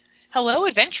Hello,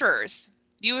 adventurers!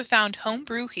 You have found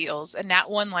Homebrew Heals, a Nat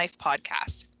One Life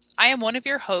podcast. I am one of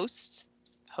your hostesses,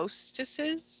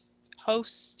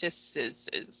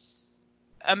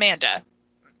 Amanda.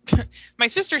 My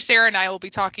sister Sarah and I will be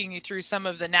talking you through some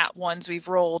of the Nat Ones we've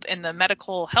rolled in the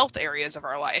medical health areas of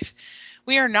our life.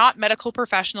 We are not medical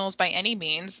professionals by any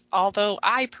means, although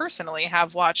I personally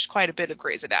have watched quite a bit of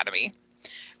Grey's Anatomy.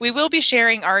 We will be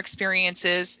sharing our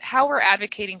experiences, how we're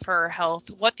advocating for our health,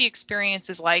 what the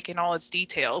experience is like in all its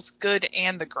details, good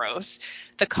and the gross,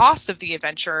 the costs of the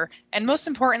adventure, and most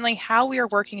importantly, how we are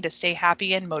working to stay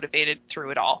happy and motivated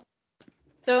through it all.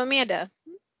 So, Amanda,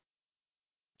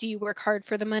 do you work hard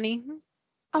for the money?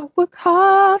 I work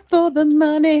hard for the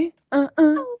money.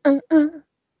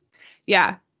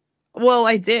 Yeah. Well,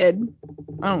 I did.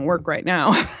 I don't work right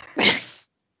now.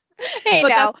 Hey, but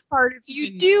now, that's part of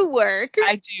you do work.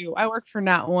 I do. I work for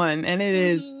Nat One, and it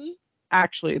is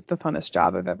actually the funnest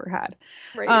job I've ever had.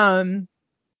 Right.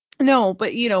 No,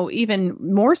 but even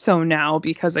more so now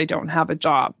because I don't have a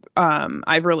job.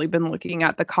 I've really been looking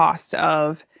at the cost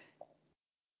of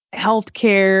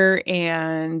healthcare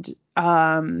and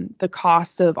the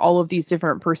cost of all of these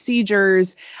different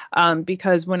procedures.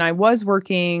 Because when I was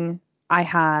working, I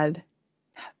had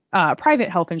private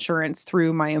health insurance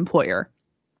through my employer.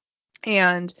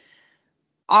 And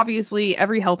obviously,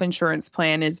 every health insurance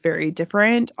plan is very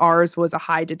different. Ours was a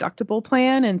high deductible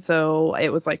plan, and so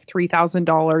it was like $3,000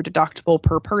 deductible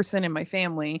per person in my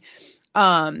family.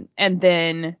 And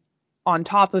then on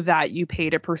top of that, you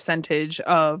paid a percentage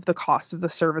of the cost of the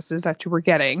services that you were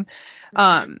getting.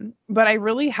 But I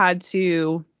really had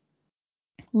to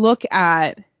look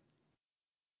at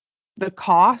the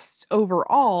costs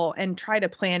overall and try to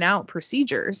plan out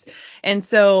procedures. And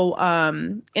so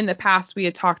in the past, we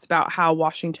had talked about how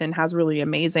Washington has really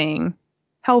amazing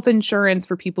health insurance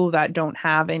for people that don't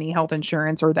have any health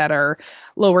insurance or that are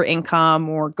lower income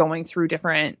or going through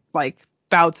different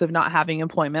bouts of not having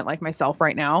employment like myself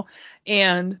right now.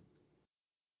 And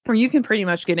where you can pretty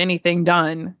much get anything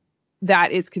done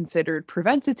that is considered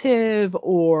preventative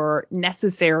or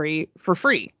necessary for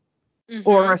free.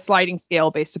 Or a sliding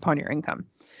scale based upon your income.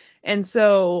 And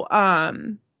so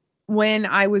when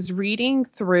I was reading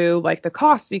through the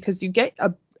cost, because you get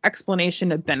a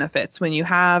explanation of benefits when you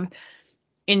have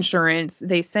insurance,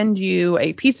 they send you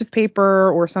a piece of paper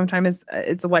or sometimes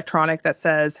it's electronic that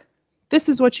says, this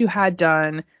is what you had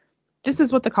done. This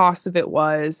is what the cost of it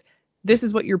was. This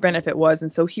is what your benefit was. And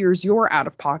so here's your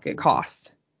out-of-pocket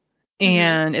cost.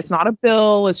 And it's not a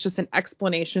bill. It's just an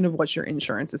explanation of what your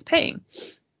insurance is paying.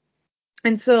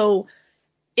 And so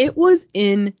it was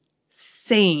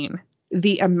insane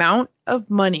the amount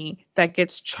of money that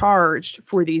gets charged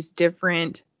for these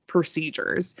different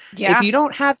procedures. Yeah. If you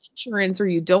don't have insurance or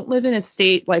you don't live in a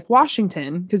state like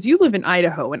Washington, because you live in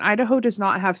Idaho, and Idaho does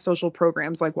not have social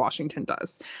programs like Washington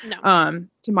does. No.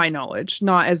 To my knowledge,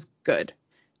 not as good.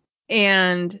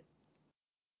 And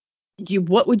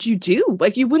what would you do?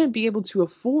 You wouldn't be able to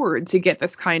afford to get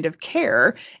this kind of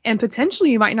care, and potentially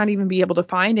you might not even be able to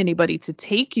find anybody to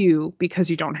take you because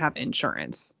you don't have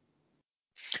insurance.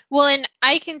 Well, and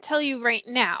I can tell you right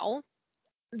now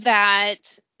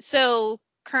that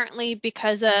currently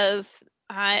because of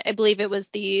I believe it was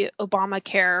the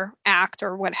Obamacare Act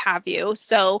or what have you.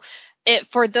 So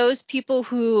for those people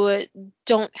who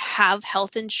don't have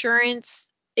health insurance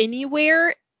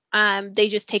anywhere, they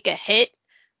just take a hit.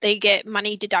 They get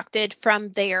money deducted from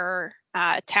their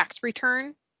tax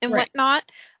return and whatnot.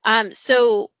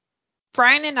 So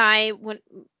Brian and I,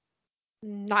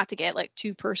 not to get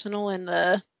too personal in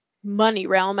the money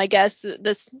realm, I guess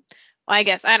I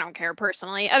guess I don't care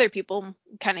personally. Other people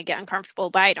kind of get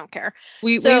uncomfortable, but I don't care.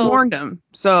 We warned them.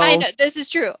 So I know this is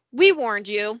true. We warned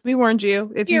you.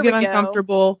 If you get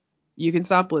uncomfortable, you can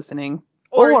stop listening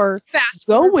or fast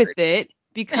go forward with it,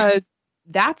 because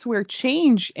that's where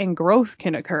change and growth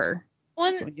can occur.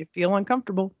 That's when you feel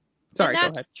uncomfortable. Sorry, go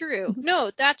ahead. That's true.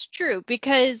 No, that's true,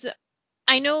 because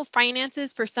I know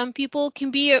finances for some people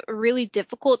can be really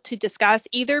difficult to discuss,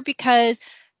 either because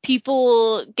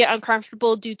people get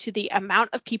uncomfortable due to the amount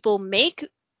of people make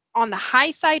on the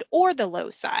high side or the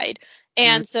low side.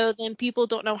 And so then people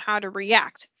don't know how to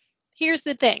react. Here's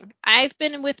the thing. I've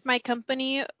been with my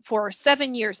company for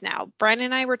 7 years now. Brian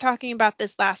and I were talking about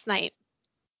this last night.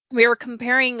 We were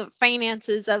comparing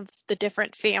finances of the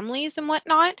different families and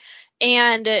whatnot.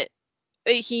 And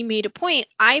he made a point.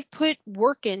 I put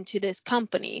work into this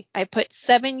company. I put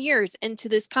 7 years into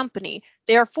this company.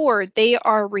 Therefore, they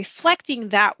are reflecting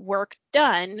that work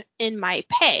done in my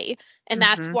pay. And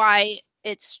that's why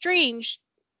it's strange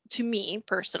to me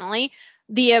personally,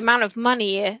 the amount of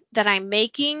money that I'm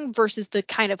making versus the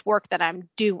kind of work that I'm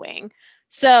doing.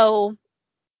 So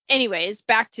anyways,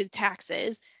 back to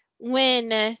taxes.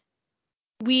 When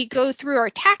we go through our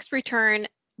tax return,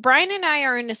 Brian and I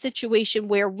are in a situation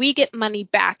where we get money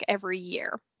back every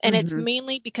year. And it's Mm-hmm.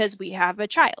 mainly because we have a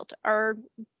child or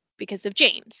because of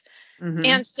James. Mm-hmm.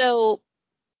 And so,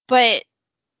 but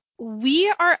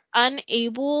we are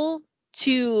unable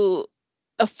to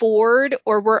afford,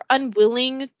 or we're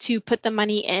unwilling to put the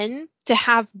money in to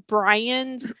have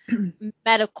Brian's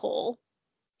medical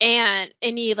and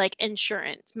any like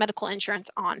insurance, medical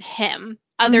insurance on him,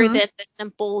 other Mm-hmm. than the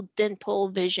simple dental,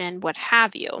 vision, what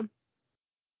have you.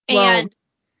 Well,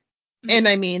 And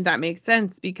I mean, that makes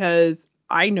sense because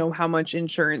I know how much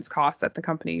insurance costs at the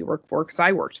company you work for because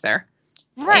I worked there.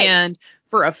 right, And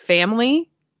for a family,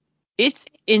 it's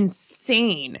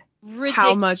insane how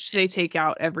ridiculous. much they take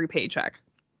out every paycheck.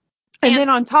 And then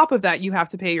on top of that, you have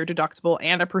to pay your deductible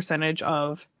and a percentage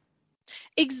of.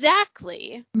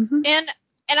 Exactly. Mm-hmm. And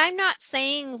I'm not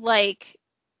saying like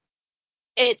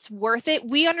it's worth it.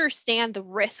 We understand the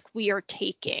risk we are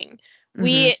taking.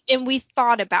 We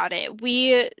thought about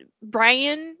it.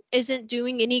 Brian isn't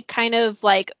doing any kind of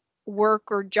like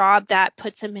work or job that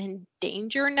puts him in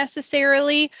danger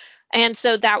necessarily. And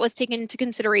so that was taken into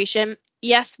consideration.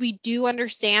 Yes, we do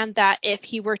understand that if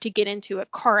he were to get into a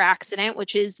car accident,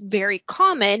 which is very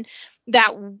common,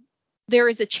 that there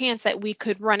is a chance that we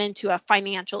could run into a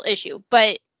financial issue.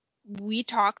 But we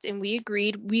talked and we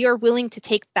agreed we are willing to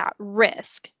take that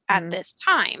risk at this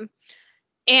time.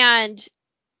 And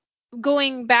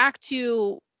going back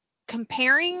to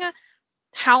comparing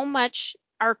how much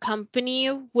our company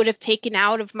would have taken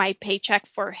out of my paycheck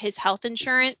for his health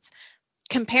insurance,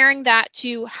 comparing that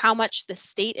to how much the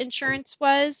state insurance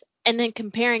was, and then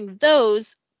comparing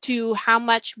those to how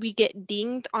much we get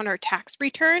dinged on our tax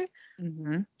return,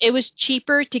 it was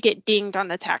cheaper to get dinged on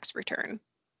the tax return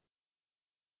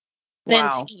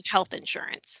than to need health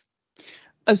insurance.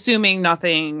 Assuming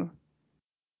nothing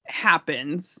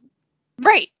happens.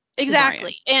 Right,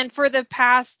 exactly. And for the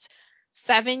past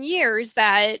 7 years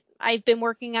that I've been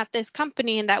working at this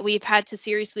company and that we've had to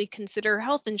seriously consider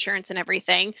health insurance and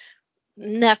everything,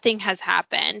 nothing has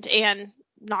happened. And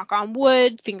knock on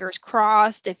wood, fingers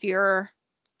crossed, if you're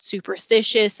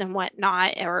superstitious and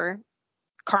whatnot, or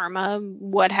karma,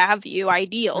 what have you,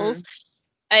 ideals,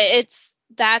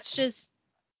 that's just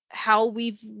how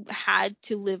we've had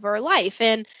to live our life.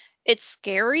 And it's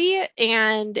scary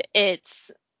and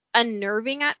it's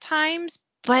unnerving at times,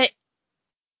 but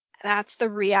that's the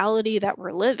reality that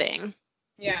we're living.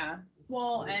 Yeah.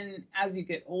 Well, and as you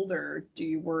get older, do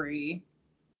you worry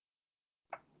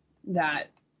that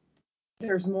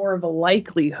there's more of a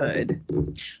likelihood?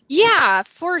 Yeah,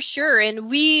 for sure. And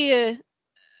we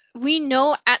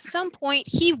know at some point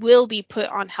he will be put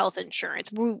on health insurance.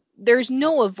 There's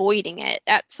no avoiding it.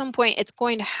 At some point it's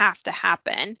going to have to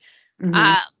happen.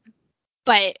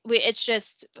 But it's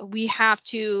just we have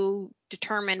to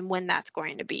determine when that's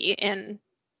going to be, and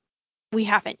we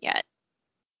haven't yet.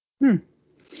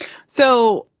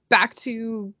 So back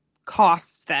to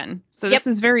costs then. So this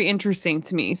is very interesting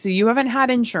to me. So you haven't had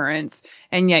insurance,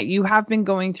 and yet you have been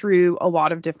going through a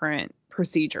lot of different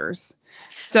procedures.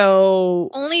 So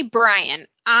only Brian.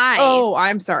 Oh,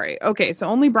 I'm sorry. Okay, so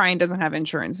only Brian doesn't have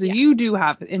insurance. So you do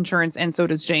have insurance, and so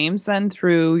does James then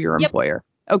through your employer.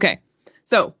 Okay.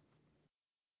 So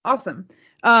awesome.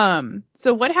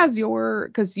 So what has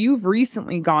because you've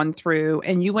recently gone through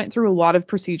and you went through a lot of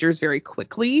procedures very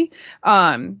quickly.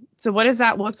 So what has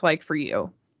that looked like for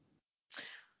you?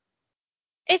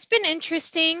 It's been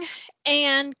interesting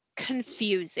and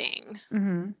confusing.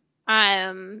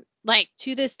 Like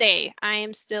to this day, I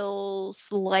am still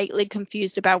slightly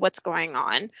confused about what's going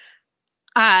on.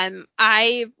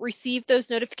 I received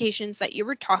those notifications that you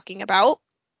were talking about,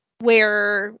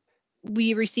 where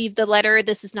we received the letter,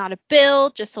 this is not a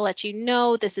bill, just to let you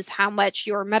know, this is how much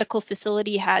your medical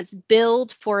facility has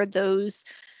billed for those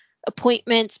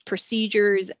appointments,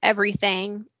 procedures,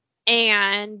 everything.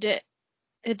 And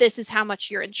this is how much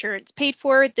your insurance paid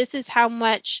for. This is how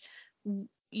much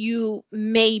you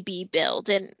may be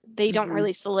billed. And they don't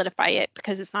really solidify it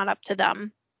because it's not up to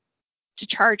them to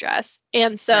charge us.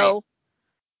 And so,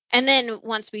 and then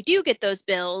once we do get those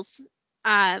bills,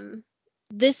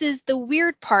 this is the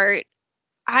weird part.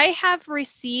 I have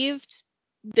received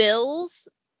bills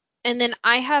and then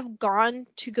I have gone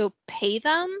to go pay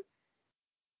them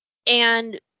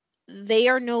and they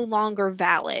are no longer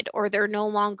valid, or they're no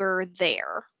longer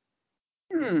there.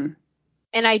 And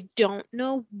I don't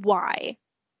know why.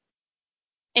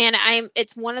 And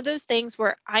it's one of those things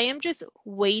where I am just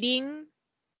waiting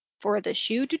for the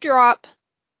shoe to drop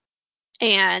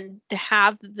and to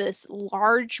have this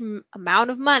large amount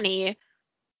of money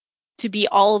to be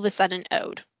all of a sudden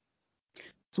owed.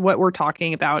 So what we're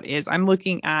talking about is I'm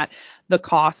looking at the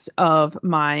cost of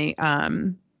my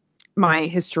my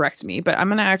hysterectomy, but I'm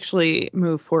going to actually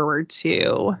move forward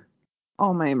to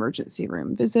all my emergency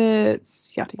room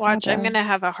visits. Yada, Watch, yada. I'm going to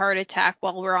have a heart attack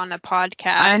while we're on a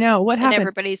podcast. I know. What happened? And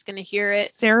everybody's going to hear it.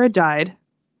 Sarah died.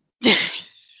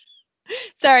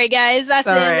 Sorry, guys. That's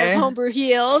the end Sorry. of Homebrew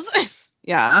Heals.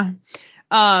 Yeah.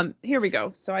 Here we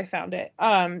go. So I found it.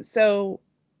 So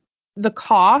the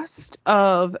cost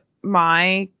of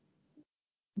my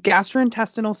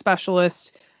gastrointestinal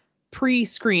specialist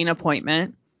pre-screen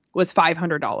appointment was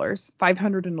 $500,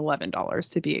 $511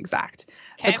 to be exact.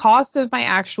 Okay. The cost of my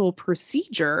actual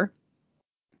procedure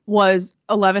was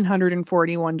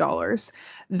 $1,141.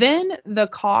 Then the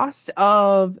cost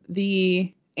of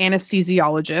the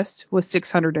anesthesiologist was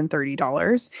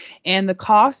 $630, and the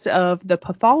cost of the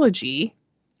pathology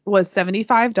was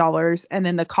 $75, and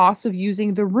then the cost of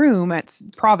using the room at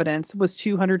Providence was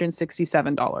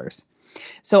 $267.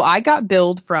 So I got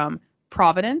billed from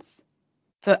Providence,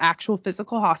 the actual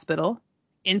physical hospital,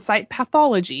 Insight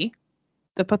Pathology,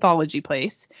 the pathology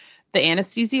place, the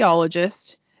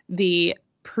anesthesiologist, the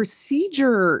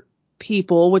procedure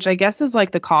people, which I guess is like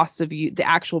the cost of the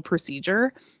actual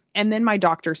procedure, and then my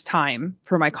doctor's time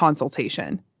for my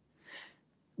consultation.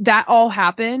 That all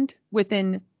happened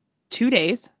within 2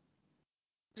 days.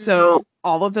 So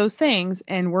all of those things,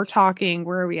 and we're talking,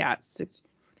 where are we at?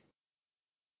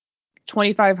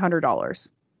 $2,500.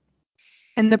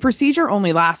 And the procedure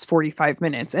only lasts 45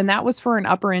 minutes. And that was for an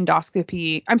upper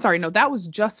endoscopy. I'm sorry, no, that was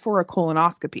just for a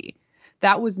colonoscopy.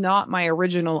 That was not my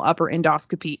original upper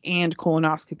endoscopy and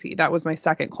colonoscopy. That was my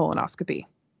second colonoscopy.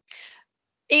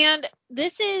 And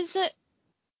this is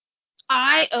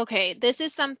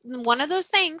one of those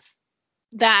things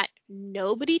that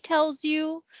nobody tells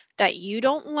you, that you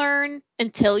don't learn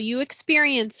until you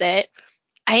experience it.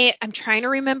 I'm trying to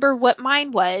remember what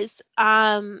mine was.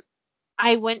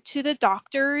 I went to the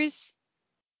doctor's,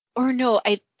 or no,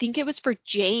 I think it was for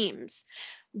James.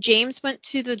 James went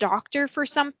to the doctor for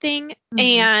something,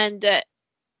 and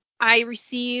I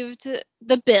received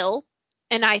the bill,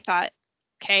 and I thought,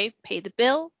 okay, pay the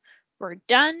bill, we're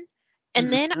done.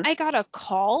 And then I got a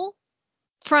call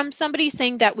from somebody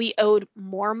saying that we owed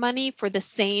more money for the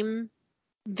same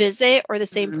visit or the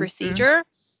same procedure.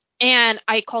 And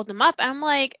I called them up, and I'm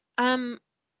like,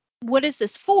 what is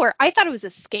this for? I thought it was a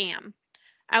scam.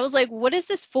 I was like, what is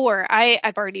this for?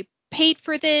 I've already paid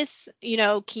for this. You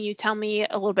know, can you tell me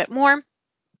a little bit more?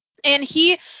 And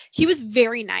he was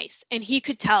very nice, and he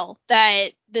could tell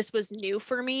that this was new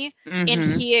for me. And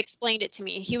he explained it to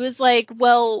me. He was like,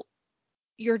 well,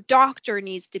 your doctor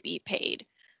needs to be paid.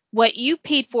 What you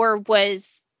paid for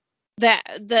was that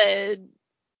the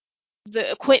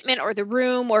equipment or the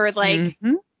room or like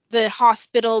the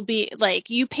hospital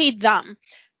you paid them.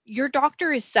 Your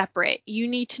doctor is separate. You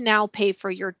need to now pay for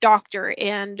your doctor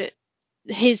and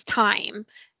his time.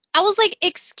 I was like,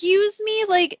 excuse me,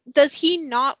 like, does he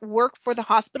not work for the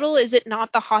hospital? Is it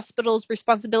not the hospital's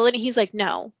responsibility? He's like,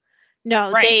 no,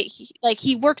 right.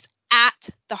 He works at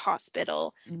the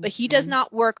hospital, but he does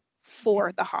not work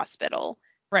for the hospital.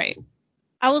 Right.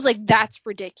 I was like, that's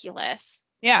ridiculous.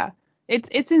 Yeah.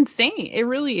 It's insane. It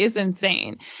really is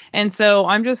insane. And so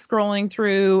I'm just scrolling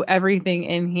through everything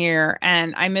in here,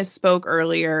 and I misspoke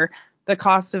earlier. The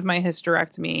cost of my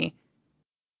hysterectomy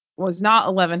was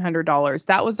not $1,100.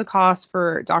 That was the cost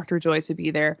for Dr. Joy to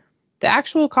be there. The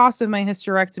actual cost of my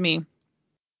hysterectomy,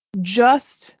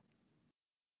 just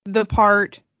the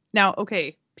part. Now,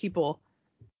 okay, people,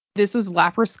 this was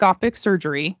laparoscopic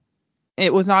surgery.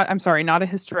 It was not, I'm sorry, not a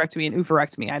hysterectomy, an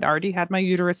oophorectomy. I'd already had my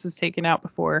uteruses taken out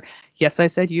before. Yes, I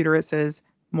said uteruses.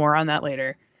 More on that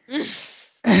later.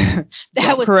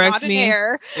 That was not an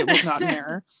error. It was not an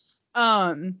error.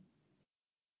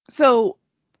 So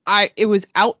it was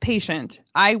outpatient.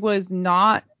 I was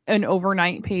not an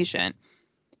overnight patient.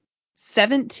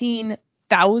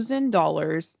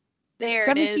 $17,000. There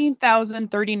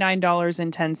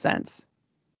 $17,039.10.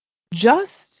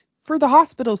 Just for the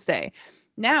hospital stay.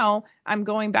 Now I'm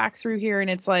going back through here, and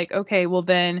it's like, okay, well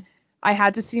then I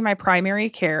had to see my primary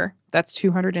care. That's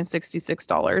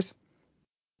 $266.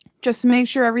 Just to make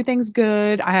sure everything's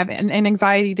good. I have an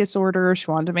anxiety disorder.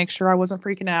 She wanted to make sure I wasn't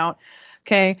freaking out.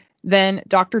 Okay. Then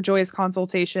Dr. Joy's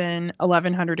consultation,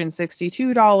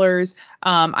 $1,162.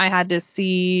 I had to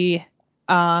see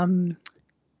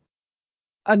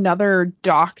another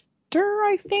doctor,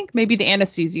 I think, maybe the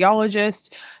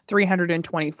anesthesiologist,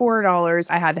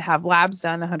 $324. I had to have labs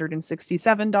done,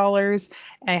 $167.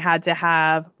 I had to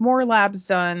have more labs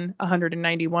done,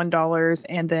 $191.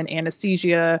 And then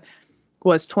anesthesia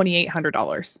was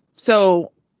 $2,800.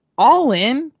 So all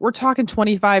in, we're talking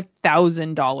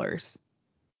 $25,000.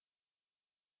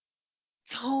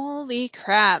 Holy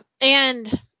crap.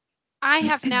 And I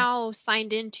have now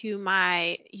signed into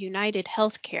my United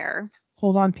Healthcare.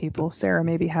 Hold on, people. Sarah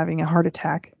may be having a heart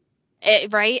attack.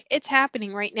 Right? It's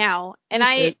happening right now. And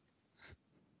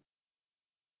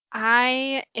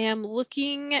I am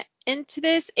looking into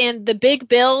this, and the big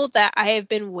bill that I have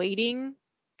been waiting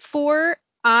for,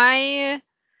 it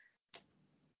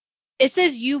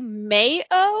says you may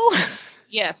owe.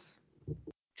 Yes.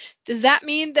 Does that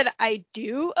mean that I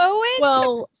do owe it?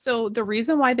 Well, so the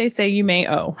reason why they say you may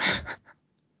owe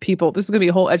people, this is going to be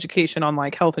a whole education on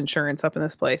like health insurance up in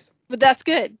this place. But that's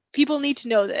good. People need to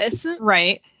know this.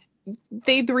 Right.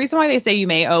 The reason why they say you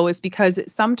may owe is because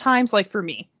sometimes, like for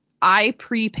me, I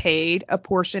prepaid a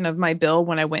portion of my bill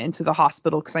when I went into the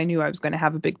hospital because I knew I was going to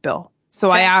have a big bill.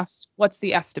 So I asked, what's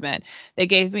the estimate? They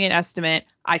gave me an estimate.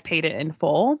 I paid it in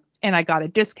full and I got a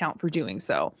discount for doing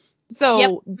so.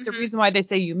 So the reason why they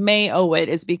say you may owe it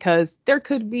is because there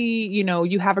could be,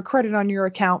 you have a credit on your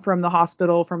account from the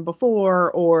hospital from before,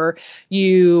 or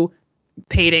you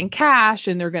paid in cash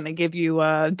and they're going to give you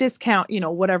a discount,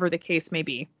 whatever the case may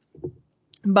be.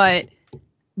 But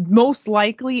most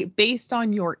likely, based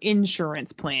on your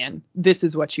insurance plan, this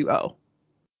is what you owe.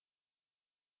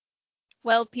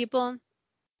 Well, people,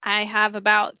 I have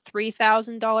about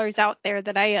 $3,000 out there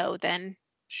that I owe then.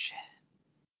 Shit.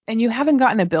 And you haven't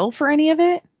gotten a bill for any of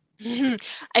it?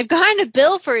 I've gotten a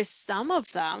bill for some of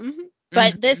them,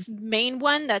 but this main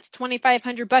one that's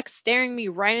 $2,500 staring me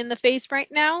right in the face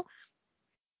right now,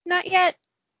 not yet.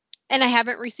 And I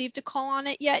haven't received a call on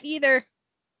it yet either.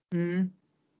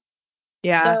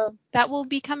 Yeah. So that will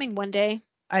be coming one day.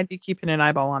 I'd be keeping an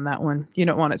eyeball on that one. You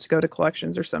don't want it to go to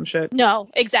collections or some shit. No,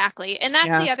 exactly. And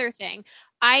that's the other thing.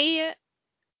 I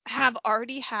have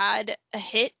already had a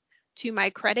hit to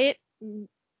my credit.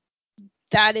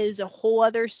 That is a whole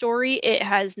other story. It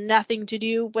has nothing to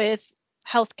do with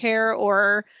healthcare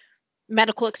or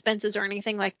medical expenses or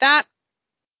anything like that.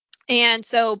 And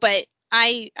so, but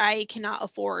I cannot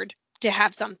afford to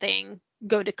have something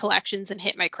go to collections and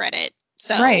hit my credit.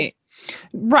 So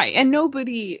Right. And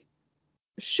nobody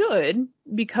should,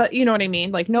 because you know what I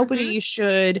mean? Like nobody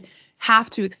should have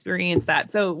to experience that.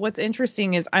 So what's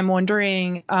interesting is I'm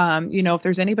wondering, if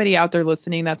there's anybody out there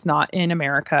listening that's not in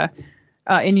America,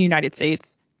 in the United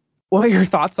States, what your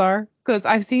thoughts are. Because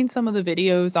I've seen some of the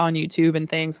videos on YouTube and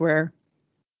things where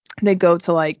they go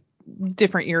to like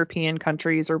different European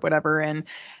countries or whatever and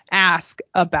ask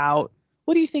about,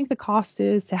 what do you think the cost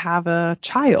is to have a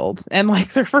child? And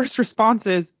like their first response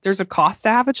is, there's a cost to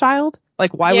have a child?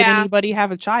 Like, why would anybody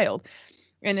have a child?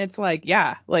 And it's like,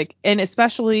 and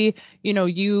especially,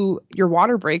 your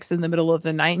water breaks in the middle of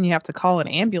the night and you have to call an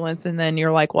ambulance. And then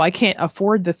you're like, well, I can't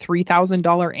afford the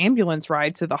 $3,000 ambulance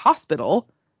ride to the hospital.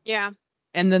 Yeah.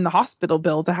 And then the hospital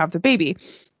bill to have the baby.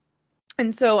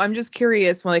 And so I'm just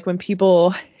curious, like when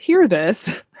people hear this,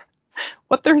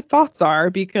 what their thoughts are,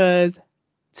 because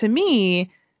to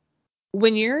me,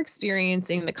 when you're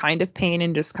experiencing the kind of pain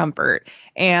and discomfort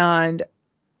and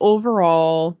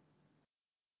overall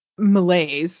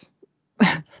malaise,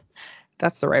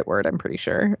 that's the right word, I'm pretty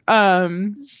sure,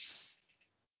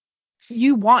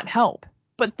 you want help.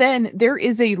 But then there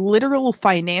is a literal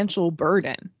financial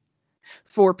burden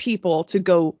for people to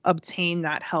go obtain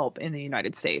that help in the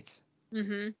United States.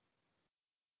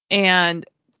 And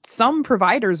some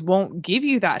providers won't give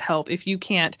you that help if you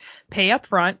can't pay up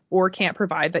front or can't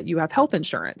provide that you have health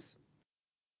insurance.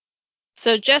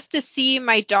 So just to see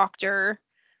my doctor,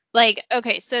 like,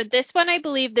 okay, so this one, I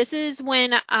believe this is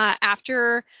when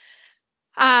after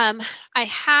I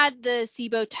had the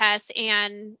SIBO test,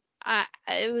 and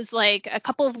it was like a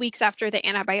couple of weeks after the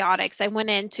antibiotics, I went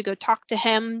in to go talk to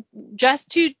him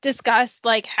just to discuss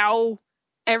like how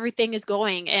everything is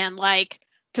going and like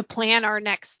to plan our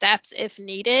next steps if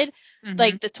needed.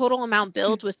 Like the total amount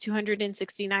billed was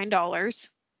 $269.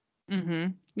 Yeah,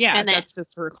 and that's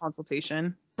just for a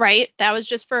consultation. Right. That was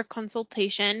just for a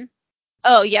consultation.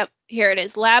 Oh, yep. Here it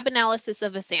is. Lab analysis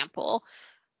of a sample.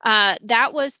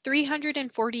 That was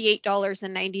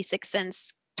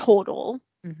 $348.96 total.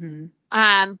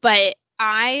 But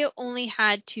I only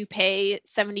had to pay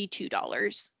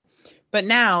 $72. But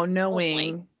now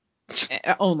knowing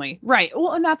only. Right.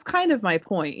 Well, and that's kind of my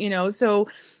point, so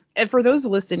for those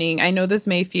listening, I know this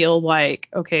may feel like,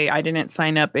 okay, I didn't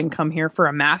sign up and come here for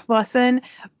a math lesson,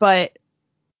 but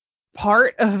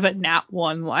part of a Nat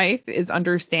One life is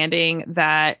understanding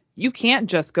that you can't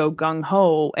just go gung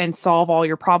ho and solve all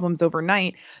your problems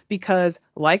overnight because,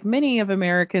 like many of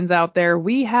Americans out there,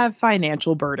 we have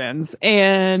financial burdens,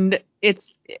 and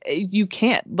you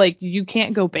can't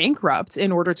go bankrupt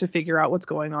in order to figure out what's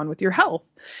going on with your health.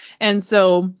 And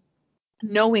so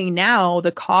knowing now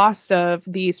the cost of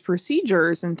these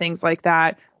procedures and things like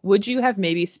that, would you have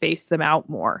maybe spaced them out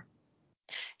more?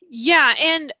 Yeah,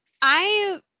 and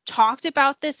I talked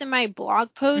about this in my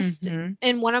blog post,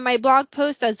 in one of my blog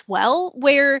posts as well,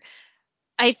 where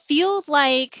I feel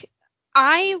like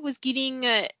I was getting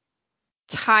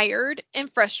tired and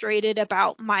frustrated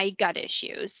about my gut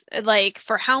issues, like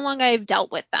for how long I've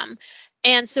dealt with them.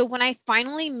 And so when I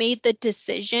finally made the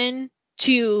decision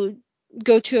to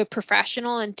go to a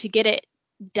professional and to get it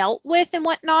dealt with and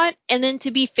whatnot, and then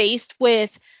to be faced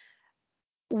with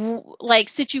like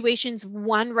situations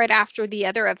one right after the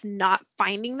other of not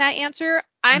finding that answer,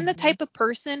 I'm the type of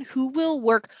person who will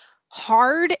work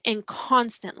hard and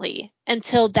constantly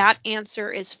until that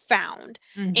answer is found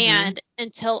and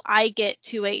until I get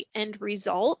to a end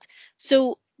result.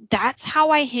 So that's how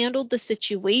I handled the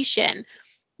situation.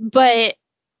 But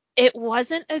it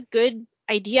wasn't a good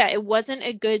idea. It wasn't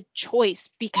a good choice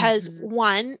because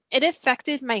one, it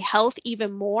affected my health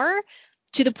even more,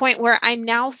 to the point where I'm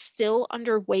now still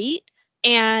underweight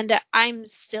and I'm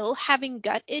still having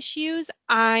gut issues.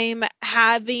 I've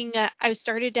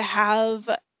started to have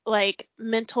like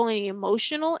mental and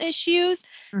emotional issues.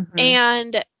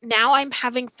 And now I'm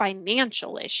having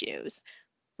financial issues.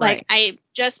 Like I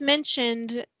just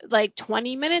mentioned like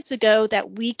 20 minutes ago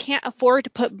that we can't afford to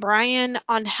put Brian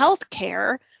on health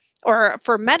care or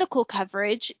for medical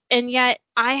coverage. And yet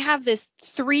I have this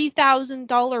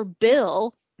 $3,000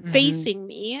 bill facing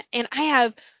me, and I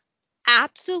have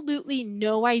absolutely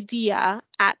no idea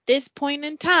at this point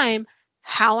in time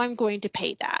how I'm going to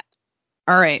pay that.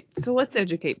 All right. So let's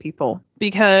educate people,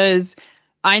 because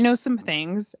I know some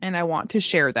things and I want to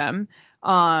share them.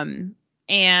 And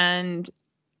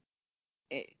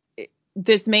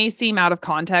this may seem out of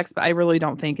context, but I really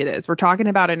don't think it is. We're talking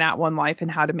about a Nat One life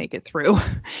and how to make it through.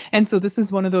 And so this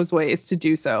is one of those ways to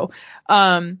do so.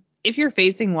 If you're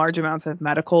facing large amounts of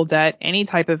medical debt, any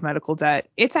type of medical debt,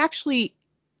 it's actually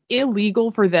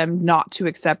illegal for them not to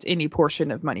accept any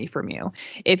portion of money from you.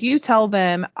 If you tell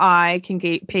them I can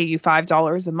pay you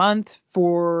 $5 a month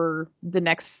for the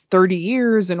next 30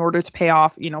 years in order to pay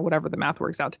off, whatever the math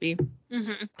works out to be,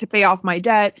 to pay off my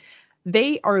debt,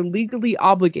 they are legally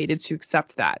obligated to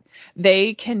accept that.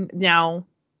 They can now,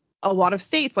 a lot of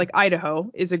states like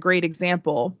Idaho is a great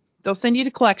example. They'll send you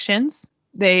to collections.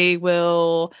 They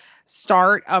will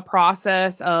start a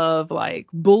process of like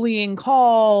bullying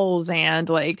calls and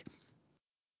like,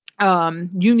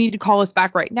 you need to call us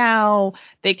back right now.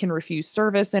 They can refuse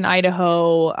service in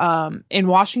Idaho. In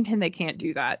Washington, they can't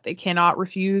do that. They cannot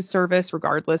refuse service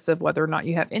regardless of whether or not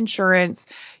you have insurance.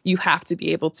 You have to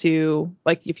be able to,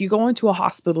 like, if you go into a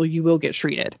hospital, you will get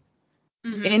treated.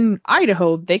 In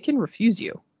Idaho, they can refuse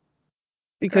you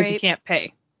because you can't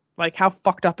pay. Like, how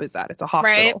fucked up is that? It's a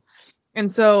hospital.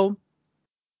 And so,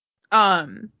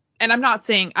 and I'm not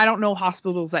saying, I don't know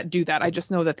hospitals that do that. I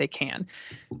just know that they can.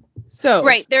 So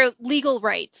they're legal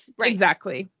rights.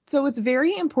 Exactly. So it's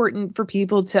very important for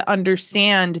people to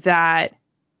understand that,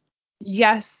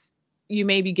 yes, you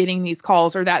may be getting these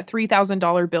calls or that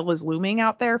 $3,000 bill is looming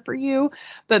out there for you,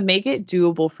 but make it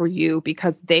doable for you,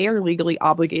 because they are legally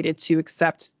obligated to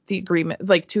accept the agreement,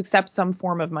 like to accept some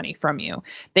form of money from you.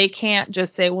 They can't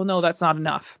just say, well, no, that's not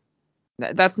enough.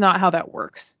 That's not how that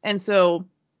works. And so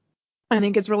I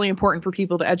think it's really important for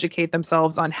people to educate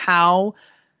themselves on how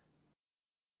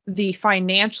the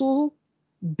financial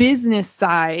business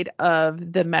side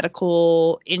of the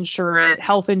medical insurance,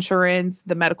 health insurance,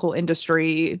 the medical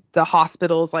industry, the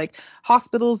hospitals, like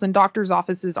hospitals and doctors'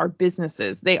 offices are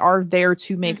businesses. They are there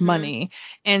to make money.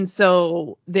 And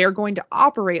so they're going to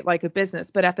operate like a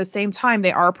business, but at the same time,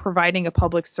 they are providing a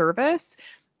public service.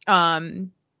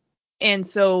 And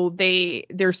so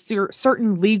there's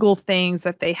certain legal things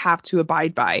that they have to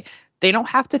abide by. They don't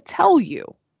have to tell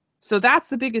you. So that's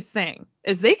the biggest thing,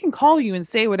 is they can call you and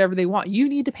say whatever they want. You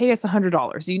need to pay us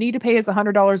 $100. You need to pay us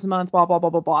 $100 a month, blah, blah, blah,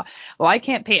 blah, blah. Well, I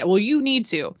can't pay it. Well, you need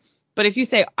to. But if you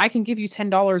say, I can give you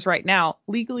 $10 right now,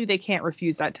 legally, they can't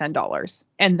refuse that $10.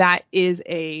 And that is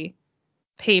a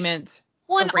payment.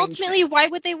 Well, and ultimately, why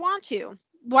would they want to?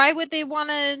 Why would they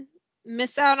want to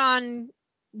miss out on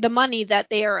the money that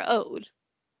they are owed?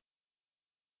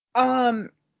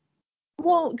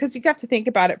 Well, because you have to think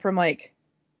about it from like,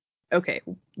 okay,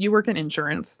 you work in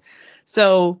insurance.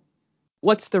 So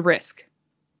what's the risk?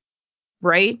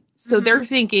 Right? So they're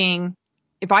thinking,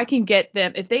 if I can get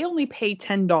them, if they only pay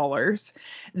 $10,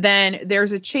 then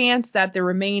there's a chance that the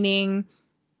remaining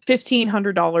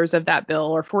 $1,500 of that bill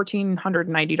or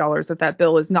 $1,490 of that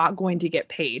bill is not going to get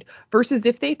paid, versus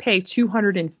if they pay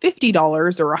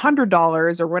 $250 or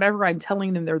 $100 or whatever I'm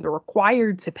telling them they're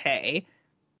required to pay,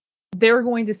 they're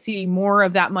going to see more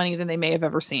of that money than they may have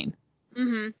ever seen.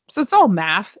 Mm-hmm. So it's all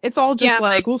math. It's all just Yeah.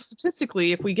 like, well,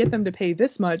 statistically, if we get them to pay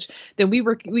this much, then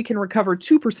we can recover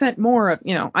 2% more of,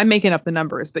 I'm making up the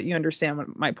numbers, but you understand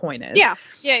what my point is. Yeah.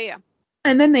 Yeah. Yeah.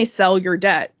 And then they sell your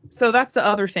debt. So that's the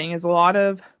other thing, is a lot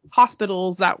of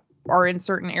hospitals that are in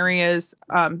certain areas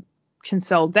can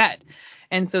sell debt.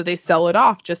 And so they sell it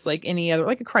off just like any other,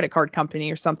 like a credit card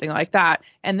company or something like that.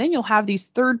 And then you'll have these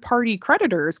third party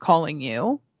creditors calling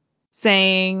you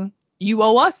saying, you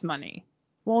owe us money.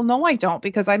 Well, no, I don't,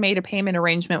 because I made a payment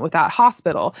arrangement with that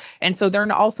hospital. And so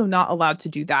they're also not allowed to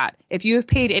do that. If you have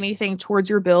paid anything towards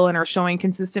your bill and are showing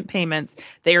consistent payments,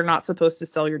 they are not supposed to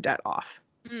sell your debt off.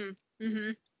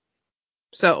 Mm-hmm.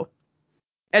 So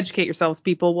educate yourselves,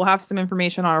 people. We'll have some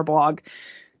information on our blog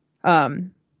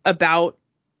about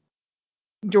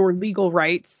your legal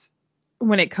rights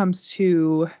when it comes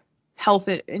to health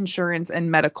insurance and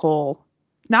medical,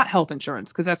 not health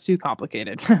insurance, because that's too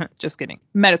complicated. Just kidding.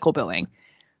 Medical billing.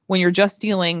 When you're just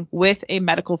dealing with a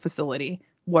medical facility,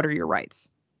 what are your rights?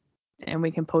 And we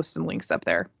can post some links up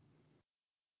there.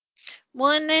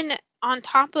 Well, and then on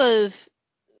top of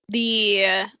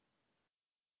the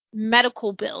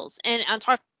medical bills and on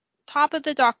top of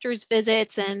the doctor's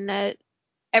visits and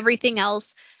everything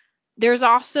else, there's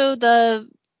also the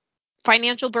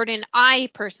financial burden I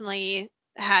personally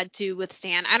had to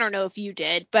withstand. I don't know if you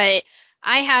did, but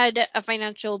I had a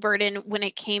financial burden when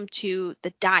it came to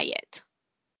the diet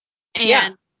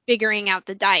and figuring out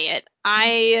the diet.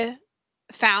 I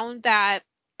found that,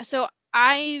 so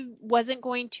I wasn't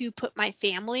going to put my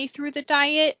family through the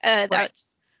diet.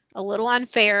 That's a little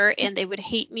unfair, and they would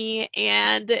hate me,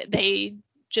 and they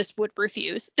just would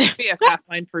refuse. Be a fast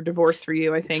line for divorce for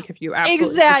you, I think, if you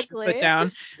absolutely put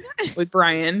down with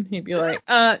Brian. He'd be like,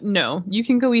 no, you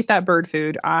can go eat that bird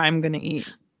food. I'm gonna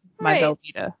eat my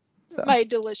Velveeta. So. My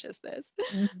deliciousness.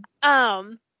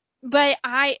 Mm-hmm. But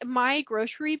my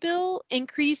grocery bill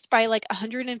increased by like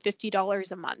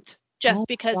 $150 a month just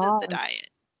because of the diet.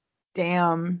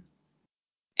 Damn.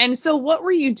 And so what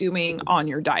were you doing on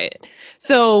your diet?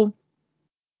 So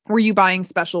were you buying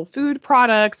special food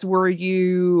products? Were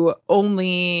you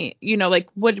only, like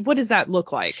what does that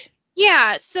look like?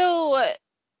 Yeah, so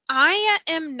I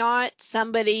am not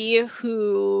somebody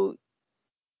who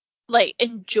like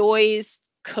enjoys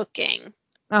cooking.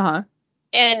 Uh-huh.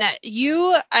 And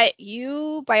you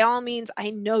by all means,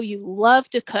 I know you love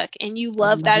to cook and you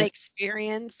love that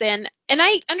experience, and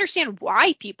I understand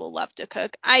why people love to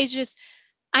cook. I'm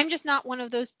just not one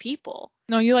of those people.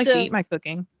 No, you like to eat my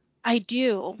cooking. I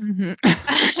do. Mm-hmm.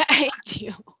 I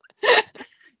do.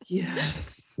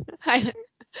 Yes.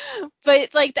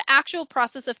 But like the actual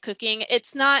process of cooking,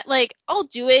 it's not like I'll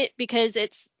do it because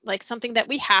it's like something that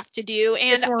we have to do,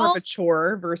 and it's more of a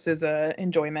chore versus a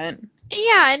enjoyment.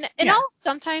 Yeah, and I'll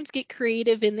sometimes get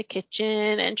creative in the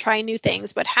kitchen and try new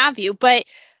things, what have you. But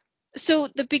so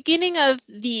the beginning of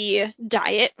the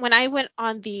diet, when I went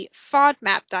on the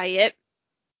FODMAP diet,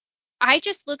 I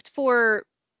just looked for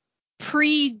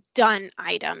pre-done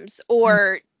items,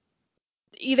 or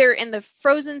either in the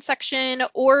frozen section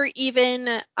or even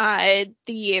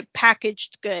the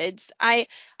packaged goods. I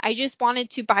just wanted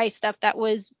to buy stuff that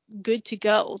was good to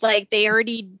go. Like they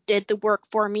already did the work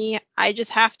for me. I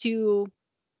just have to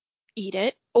eat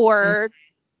it or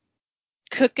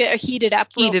cook it or heat it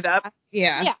up.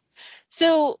 Yeah.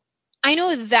 So I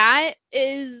know that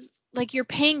is like you're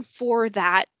paying for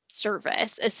that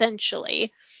service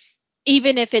essentially,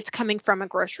 even if it's coming from a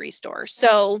grocery store.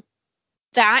 So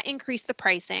that increased the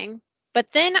pricing.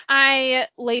 But then I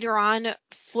later on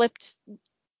flipped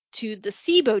to the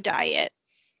SIBO diet,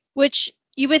 which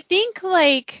you would think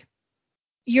like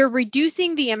you're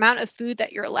reducing the amount of food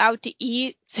that you're allowed to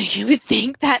eat. So you would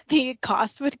think that the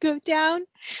cost would go down.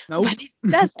 Nope. But it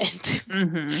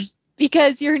doesn't.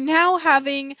 Because you're now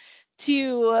having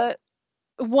to,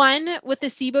 one, with the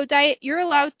SIBO diet, you're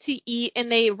allowed to eat, and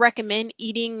they recommend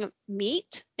eating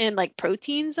meat and like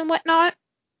proteins and whatnot.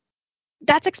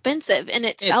 That's expensive in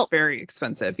itself. It's very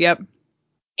expensive. Yep.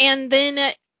 And then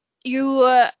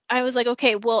I was like,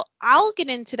 okay, well, I'll get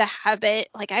into the habit.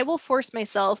 Like I will force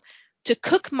myself to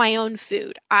cook my own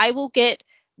food. I will get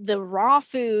the raw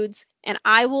foods and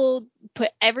I will put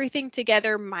everything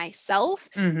together myself.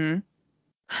 Mm-hmm.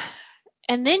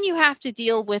 And then you have to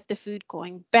deal with the food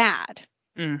going bad.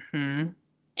 Mm-hmm.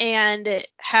 And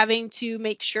having to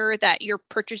make sure that you're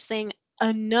purchasing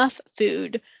enough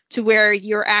food to where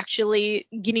you're actually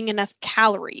getting enough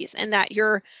calories and that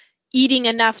you're eating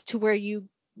enough to where you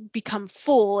become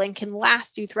full and can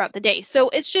last you throughout the day. So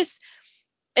it's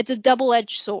a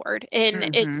double-edged sword,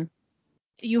 and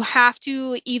you have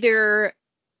to either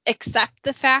accept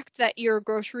the fact that your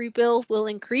grocery bill will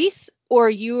increase, or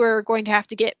you are going to have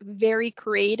to get very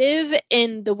creative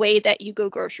in the way that you go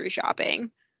grocery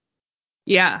shopping.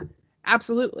 Yeah,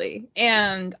 absolutely.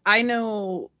 And I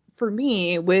know for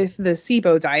me with the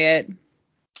SIBO diet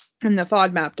and the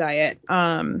FODMAP diet,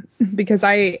 because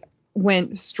I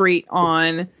went straight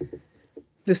on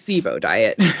the SIBO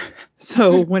diet.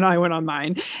 So when I went on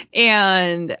mine,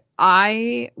 and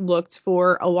I looked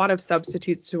for a lot of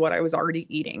substitutes to what I was already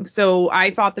eating. So I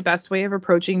thought the best way of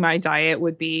approaching my diet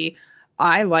would be,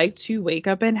 I like to wake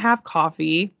up and have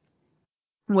coffee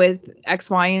with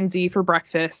X, Y, and Z for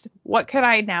breakfast. What could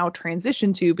I now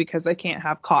transition to because I can't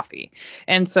have coffee?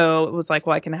 And so it was like,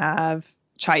 well, I can have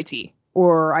chai tea,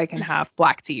 or I can have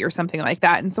black tea, or something like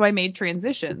that. And so I made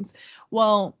transitions.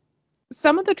 Well,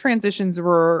 some of the transitions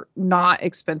were not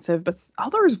expensive, but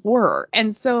others were.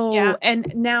 And so,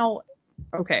 and now,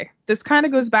 okay, this kind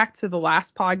of goes back to the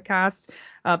last podcast,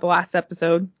 the last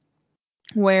episode,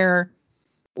 where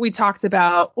we talked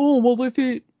about, oh, well, if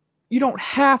you don't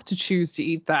have to choose to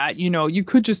eat that, you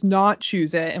could just not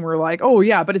choose it. And we're like, oh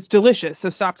yeah, but it's delicious, so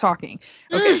stop talking.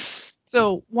 Okay.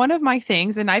 So one of my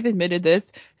things, and I've admitted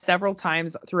this several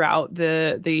times throughout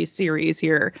the series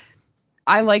here,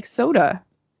 I like soda.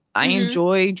 I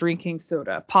enjoy drinking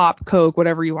soda, pop, Coke,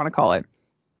 whatever you want to call it.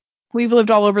 We've lived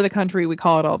all over the country. We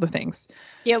call it all the things.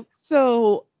 Yep.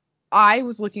 So I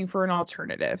was looking for an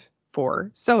alternative for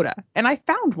soda, and I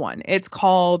found one. It's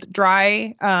called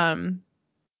Dry.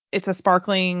 It's a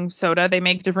sparkling soda. They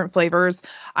make different flavors.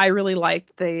 I really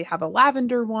liked. They have a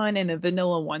lavender one and a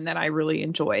vanilla one that I really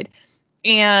enjoyed.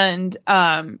 And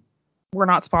we're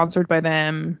not sponsored by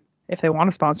them. If they want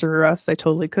to sponsor us, they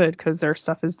totally could, because their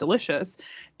stuff is delicious.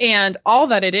 And all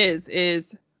that it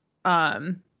is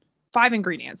 5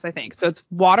 ingredients, I think. So it's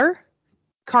water,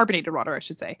 carbonated water, I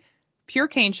should say, pure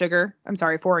cane sugar. I'm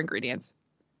sorry, 4 ingredients,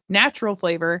 natural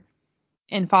flavor,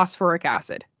 and phosphoric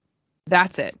acid.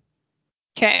 That's it.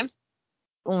 Okay.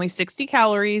 Only 60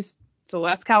 calories, so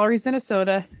less calories than a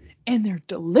soda, and they're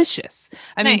delicious.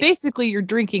 I mean, basically you're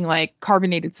drinking like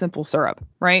carbonated simple syrup,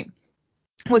 right?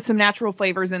 With some natural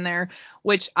flavors in there,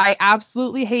 which I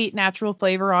absolutely hate natural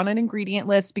flavor on an ingredient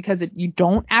list, because you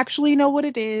don't actually know what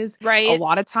it is. Right. A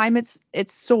lot of time it's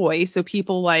soy. So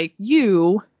people like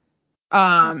you,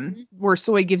 where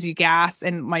soy gives you gas,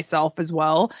 and myself as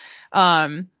well.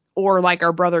 Or like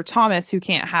our brother Thomas, who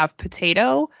can't have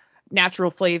potato,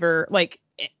 natural flavor, like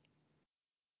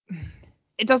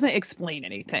it doesn't explain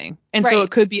anything. And so it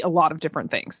could be a lot of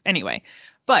different things anyway,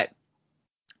 but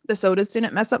the sodas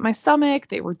didn't mess up my stomach.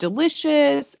 They were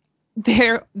delicious.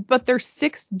 They're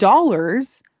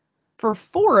 $6 for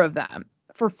 4 of them,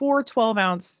 for 4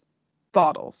 12-ounce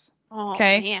bottles. Oh,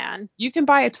 okay. Man. You can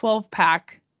buy a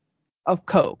 12-pack of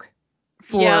Coke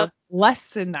for less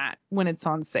than that when it's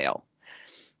on sale.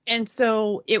 And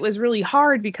so it was really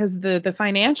hard, because the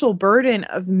financial burden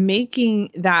of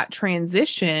making that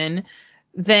transition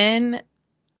then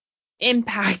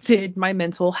impacted my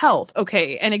mental health.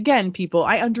 Okay. And again, people,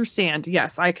 I understand.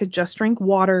 Yes, I could just drink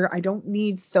water. I don't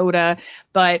need soda,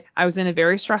 but I was in a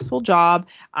very stressful job.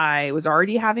 I was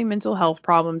already having mental health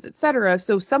problems, etc.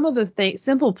 So some of the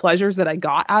simple pleasures that I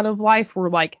got out of life were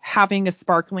like having a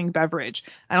sparkling beverage.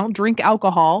 I don't drink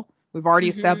alcohol. We've already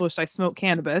established I smoke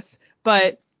cannabis,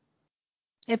 but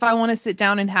if I want to sit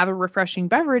down and have a refreshing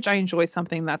beverage, I enjoy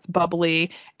something that's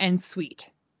bubbly and sweet.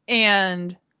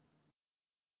 And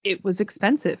it was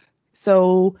expensive.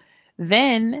 So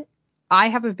then I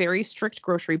have a very strict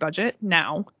grocery budget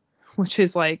now, which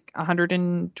is like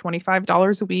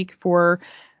 $125 a week for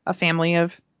a family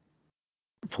of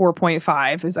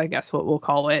 4.5 is, I guess, what we'll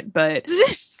call it. But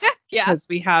because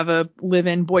we have a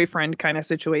live-in boyfriend kind of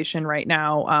situation right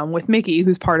now, with Mickey,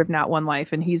 who's part of Nat One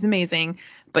Life, and he's amazing,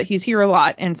 but he's here a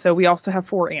lot. And so we also have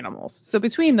 4 animals. So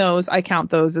between those, I count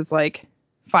those as like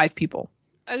 5 people.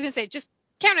 I was going to say, just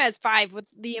count it as 5 with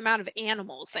the amount of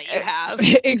animals that you have.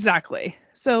 Exactly.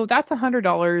 So that's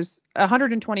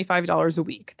 $125 a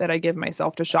week that I give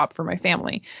myself to shop for my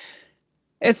family.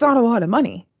 It's not a lot of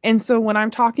money. And so when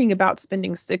I'm talking about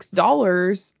spending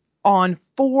 $6 on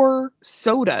 4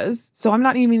 sodas, so I'm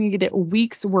not even going to get a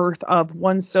week's worth of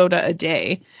 1 soda a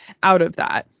day out of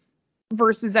that,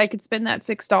 versus I could spend that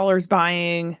 $6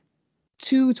 buying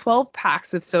 2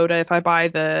 12-packs of soda if I buy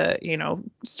the,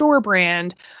 store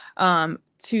brand,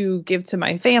 to give to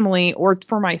my family or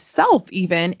for myself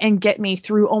even, and get me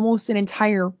through almost an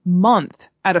entire month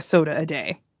at a soda a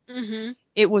day. Mm-hmm.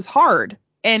 It was hard,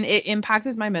 and it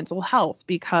impacted my mental health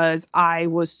because I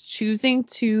was choosing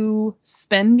to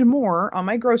spend more on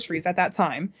my groceries at that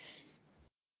time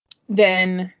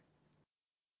than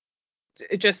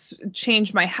it just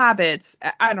changed my habits.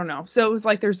 I don't know. So it was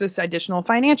like there's this additional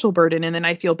financial burden, and then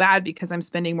I feel bad because I'm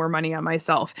spending more money on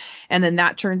myself. And then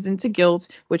that turns into guilt,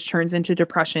 which turns into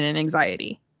depression and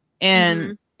anxiety.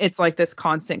 And it's like this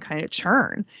constant kind of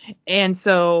churn. And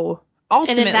so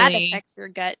ultimately, and then that affects your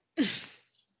gut.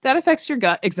 that affects your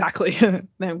gut. Exactly.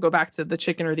 Then go back to the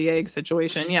chicken or the egg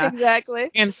situation. Yeah.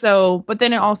 Exactly. And so, but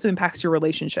then it also impacts your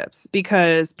relationships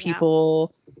because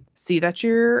people see that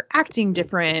you're acting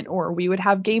different, or we would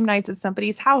have game nights at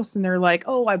somebody's house and they're like,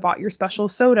 oh, I bought your special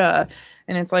soda.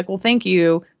 And it's like, well, thank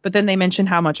you. But then they mention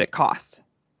how much it cost.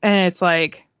 And it's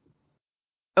like,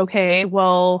 okay,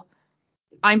 well,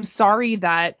 I'm sorry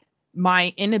that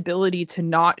my inability to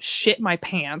not shit my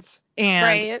pants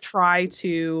and try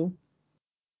to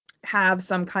have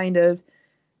some kind of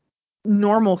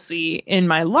normalcy in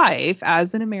my life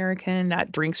as an American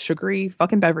that drinks sugary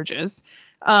fucking beverages.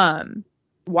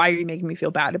 Why are you making me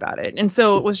feel bad about it? And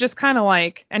so it was just kind of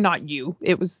like, and not you,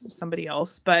 it was somebody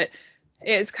else, but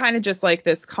it's kind of just like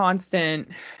this constant.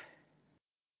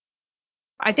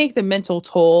 I think the mental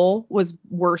toll was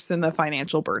worse than the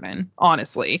financial burden,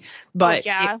 honestly, but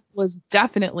it was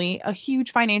definitely a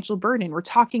huge financial burden. We're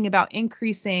talking about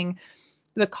increasing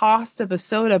the cost of a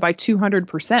soda by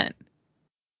 200%.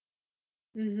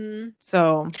 Mm-hmm.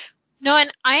 So no,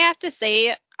 and I have to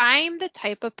say, I'm the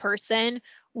type of person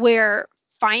where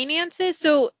finances,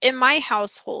 so in my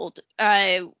household,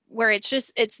 where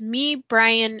it's me,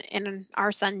 Brian, and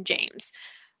our son James,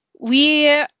 we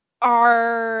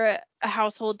are a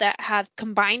household that have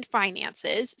combined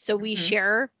finances, so we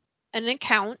share an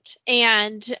account,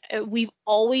 and we've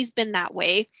always been that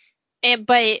way.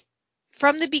 But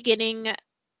from the beginning,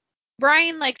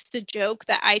 Brian likes to joke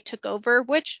that I took over,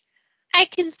 which I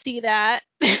can see that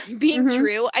being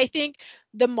true. I think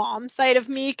the mom side of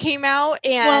me came out,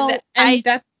 and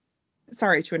that's,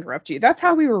 sorry to interrupt you. That's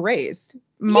how we were raised.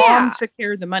 Mom took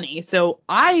care of the money. So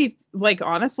I, like,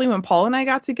 honestly, when Paul and I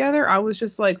got together, I was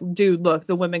just like, dude, look,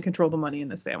 the women control the money in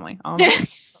this family.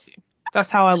 That's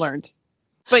how I learned.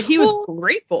 But he was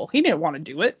grateful. He didn't want to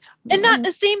do it. And that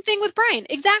the same thing with Brian.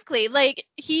 Exactly. Like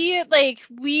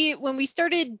when we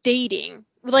started dating,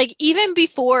 like even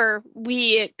before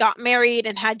we got married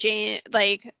and had James,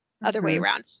 like other way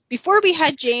around, before we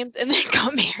had James and then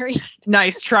got married.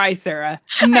 Nice try, Sarah.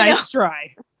 Nice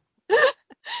try.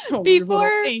 Oh, before your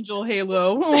little angel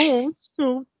halo. Oh,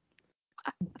 so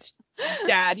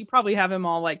Dad, you probably have him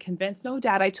all like convinced. No,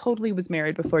 Dad, I totally was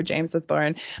married before James was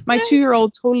born. My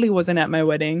 2-year-old totally wasn't at my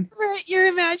wedding. Right, you're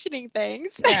imagining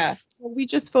things. Yeah. Well, we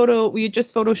just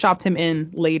photoshopped him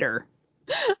in later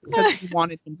because we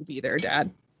wanted him to be there,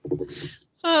 Dad.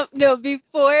 No,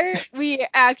 before we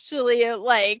actually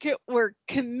were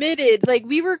committed, like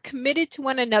we were committed to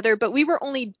one another, but we were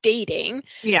only dating.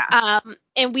 Yeah.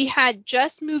 And we had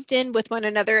just moved in with one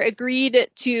another, agreed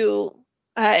to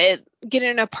get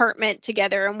an apartment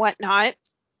together and whatnot.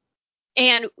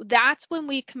 And that's when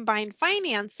we combined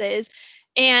finances.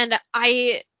 And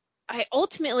I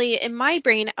ultimately, in my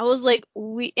brain, I was like,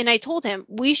 I told him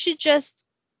we should just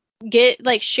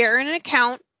share an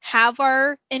account, have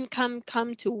our income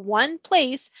come to one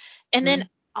place, and then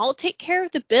I'll take care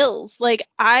of the bills.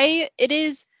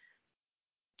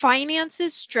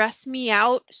 Finances stress me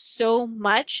out so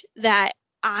much that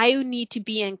I need to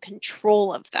be in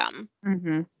control of them.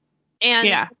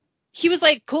 And he was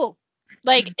like, cool.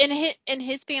 Like in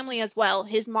his family as well,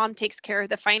 his mom takes care of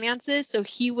the finances, so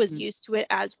he was used to it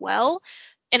as well.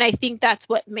 And I think that's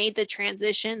what made the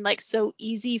transition like so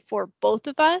easy for both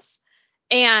of us.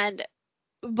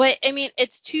 But I mean,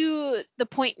 it's to the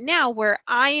point now where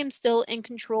I am still in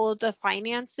control of the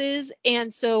finances.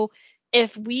 And so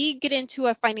if we get into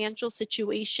a financial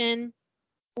situation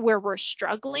where we're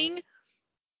struggling,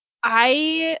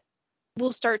 I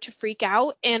will start to freak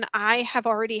out. And I have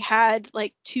already had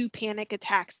like 2 panic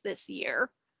attacks this year.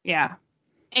 Yeah.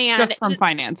 And just from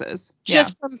finances.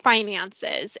 Just from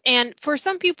finances. And for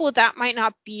some people that might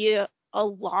not be a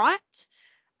lot.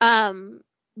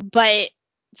 But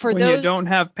for when those you don't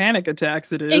have panic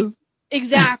attacks, it is.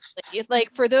 Exactly.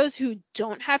 Like for those who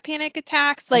don't have panic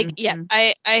attacks, like yes,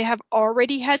 I have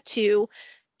already had 2,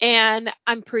 and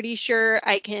I'm pretty sure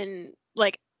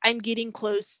I'm getting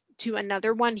close to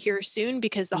another one here soon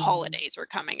because the holidays are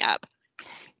coming up.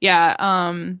 Yeah.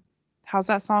 How's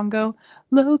that song go?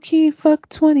 Low key fuck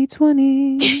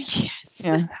 2020. Yes.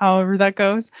 Yeah, however that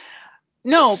goes.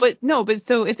 No, but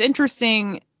so it's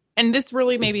interesting, and this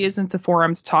really maybe isn't the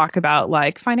forum to talk about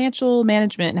like financial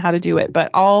management and how to do it,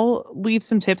 but I'll leave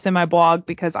some tips in my blog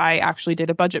because I actually did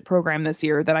a budget program this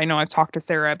year that I know I've talked to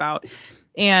Sarah about,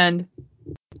 and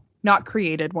not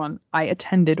created one. I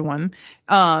attended one.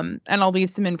 And I'll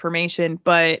leave some information,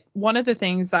 but one of the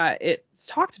things that it's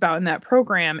talked about in that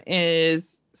program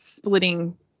is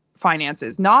splitting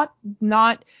finances, not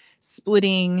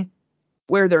splitting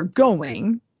where they're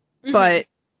going, but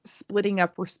splitting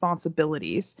up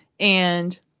responsibilities.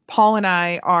 And Paul and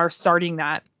I are starting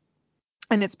that.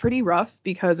 And it's pretty rough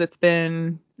because it's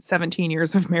been 17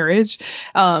 years of marriage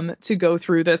to go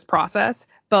through this process.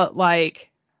 But like,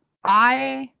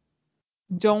 I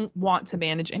don't want to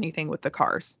manage anything with the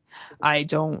cars. I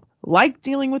don't like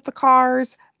dealing with the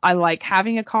cars. I like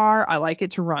having a car. I like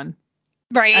it to run.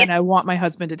 Right. And I want my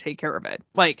husband to take care of it.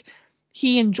 Like,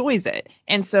 he enjoys it.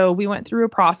 And so we went through a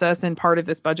process, and part of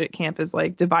this budget camp is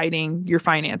like dividing your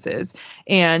finances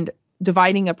and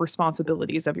dividing up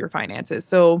responsibilities of your finances.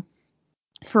 So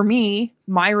for me,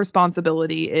 my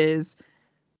responsibility is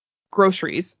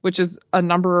groceries, which is a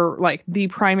number, like the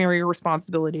primary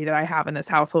responsibility that I have in this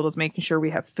household is making sure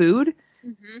we have food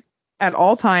at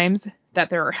all times, that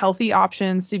there are healthy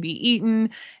options to be eaten,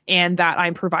 and that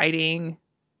I'm providing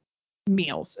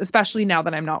meals, especially now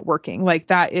that I'm not working. Like,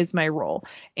 that is my role,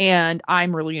 and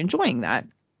I'm really enjoying that.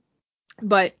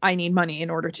 But I need money in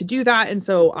order to do that, and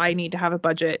so I need to have a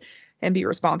budget and be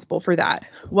responsible for that.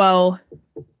 Well,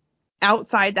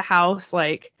 outside the house,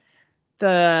 like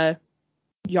the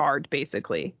yard,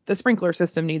 basically, the sprinkler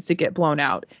system needs to get blown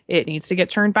out. It needs to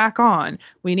get turned back on.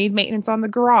 We need maintenance on the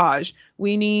garage.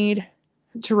 We need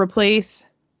to replace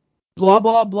blah,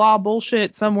 blah, blah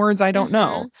bullshit. Some words I don't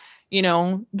know. You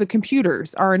know, the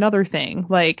computers are another thing.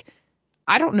 Like,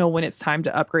 I don't know when it's time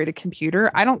to upgrade a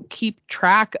computer. I don't keep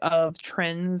track of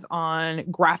trends on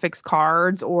graphics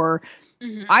cards, or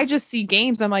I just see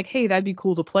games. I'm like, hey, that'd be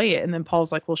cool to play it. And then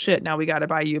Paul's like, well, shit, now we got to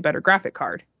buy you a better graphic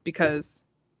card because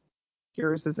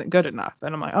yours isn't good enough.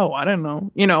 And I'm like, oh, I don't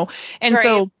know, you know. And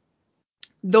so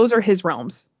those are his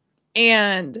realms,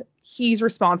 and he's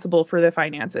responsible for the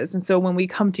finances. And so when we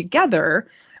come together,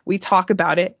 we talk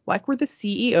about it like we're the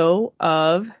the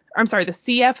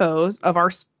CFOs of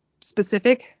our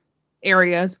specific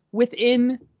areas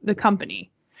within the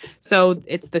company. So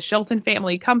it's the Shelton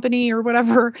family company or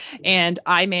whatever, and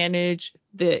I manage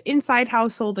the inside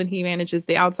household and he manages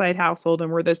the outside household,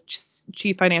 and we're the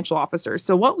chief financial officers.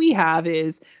 So what we have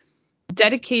is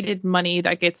dedicated money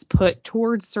that gets put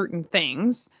towards certain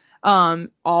things,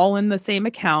 all in the same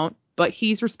account, but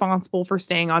he's responsible for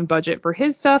staying on budget for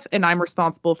his stuff, and I'm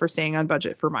responsible for staying on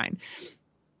budget for mine.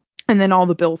 And then all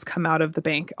the bills come out of the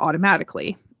bank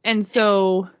automatically. And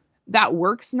so that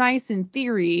works nice in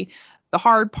theory. The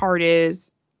hard part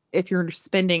is if you're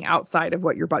spending outside of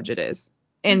what your budget is.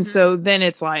 And so then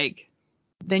it's like,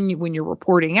 when you're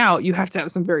reporting out, you have to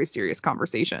have some very serious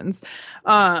conversations.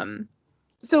 But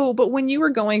when you were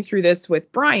going through this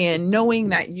with Brian, knowing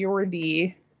that you're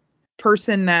the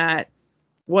person that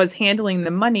was handling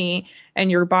the money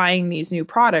and you're buying these new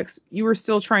products, you were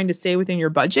still trying to stay within your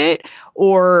budget,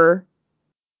 or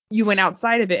you went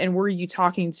outside of it? And were you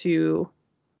talking to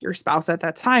your spouse at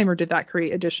that time, or did that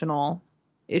create additional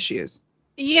issues?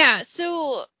 Yeah,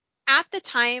 so at the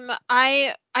time,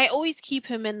 I always keep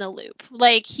him in the loop.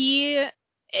 Like,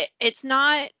 it's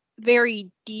not very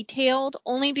detailed,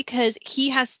 only because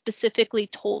he has specifically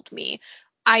told me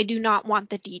I do not want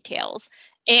the details.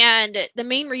 And the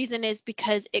main reason is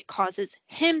because it causes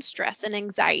him stress and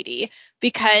anxiety,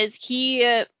 because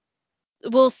he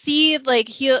will see, like,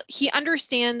 he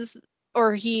understands,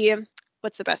 or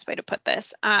what's the best way to put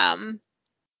this?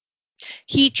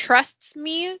 He trusts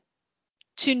me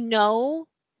to know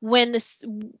when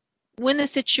the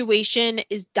situation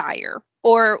is dire,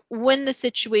 or when the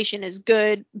situation is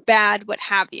good, bad, what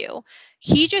have you.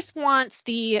 He just wants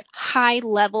the high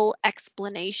level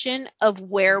explanation of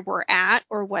where we're at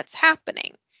or what's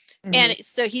happening. And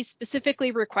so he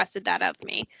specifically requested that of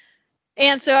me.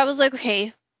 And so I was like,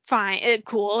 okay, fine,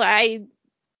 cool.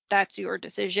 That's your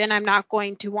decision. I'm not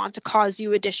going to want to cause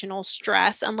you additional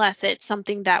stress unless it's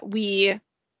something that we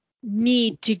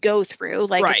need to go through,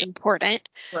 like it's important.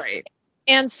 Right.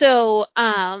 And so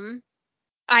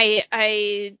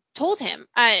I told him,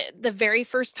 the very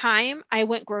first time I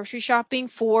went grocery shopping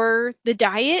for the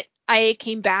diet, I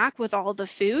came back with all the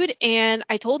food, and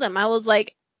I told him, I was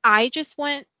like, I just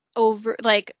went over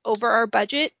our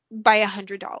budget by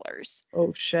 $100.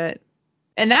 Oh shit.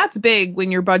 And that's big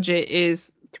when your budget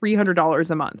is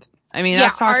 $300 a month. I mean,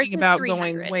 that's talking about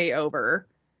going way over.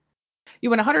 You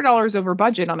went $100 over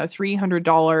budget on a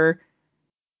 $300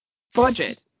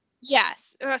 budget.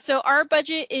 Yes. So our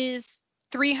budget is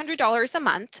 $300 a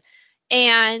month.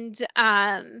 And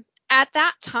at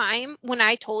that time, when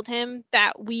I told him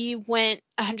that we went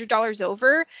 $100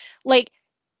 over, like,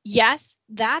 yes,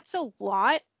 that's a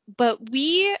lot, but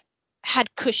we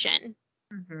had cushion.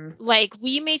 Mm-hmm. Like,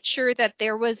 we made sure that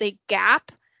there was a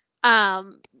gap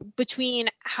between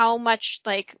how much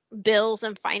like bills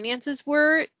and finances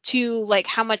were to like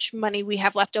how much money we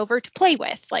have left over to play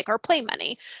with, like our play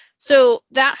money. So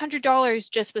that $100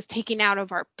 just was taken out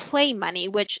of our play money,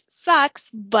 which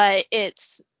sucks, but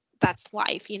that's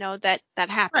life, that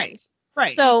happens.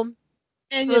 Right. So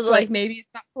And it was it's like maybe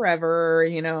it's not forever,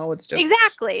 it's just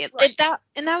exactly right.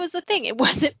 that was the thing. It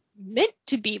wasn't meant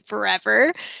to be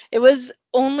forever. It was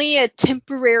only a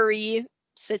temporary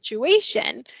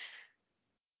situation.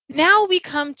 Now we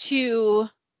come to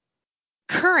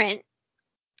current,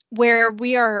 where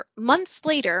we are months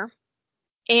later,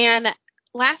 and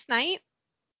last night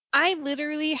I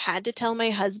literally had to tell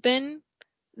my husband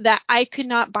that I could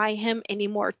not buy him any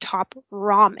more Top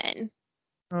Ramen.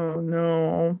 Oh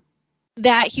no.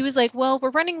 That he was like, well,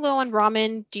 we're running low on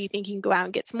ramen. Do you think you can go out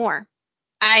and get some more?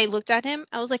 I looked at him.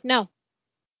 I was like, no.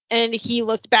 And he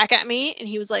looked back at me and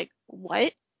he was like,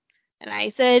 what? And I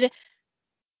said,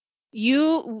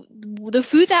 the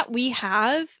food that we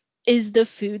have is the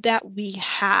food that we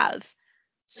have.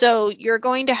 So you're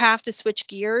going to have to switch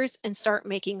gears and start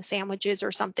making sandwiches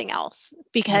or something else,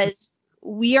 because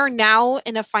we are now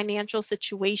in a financial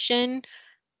situation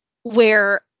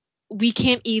where we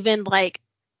can't even like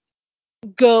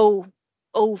go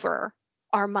over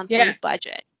our monthly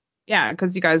budget. Yeah,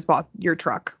 because you guys bought your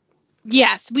truck.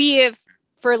 Yes,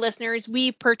 for listeners,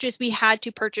 we had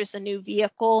to purchase a new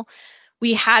vehicle.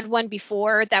 We had one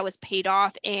before that was paid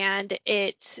off, and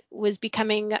it was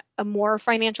becoming a more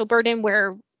financial burden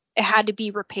where it had to be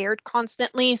repaired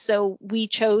constantly. So we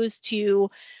chose to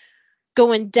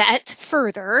go in debt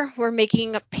further. We're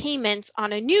making payments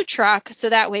on a new truck, so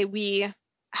that way we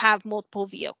have multiple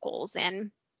vehicles,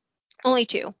 and only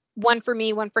two. One for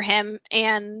me, one for him.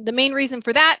 And the main reason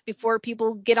for that, before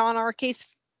people get on our case,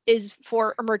 is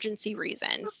for emergency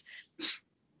reasons.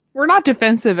 We're not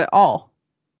defensive at all.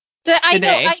 I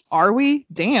today. know. Are we?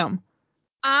 Damn.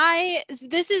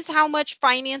 This is how much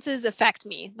finances affect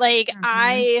me. Like,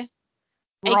 We're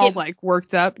all like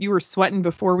worked up. You were sweating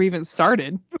before we even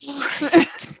started.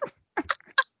 It's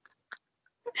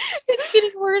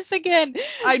getting worse again.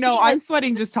 I know. I'm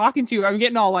sweating just talking to you. I'm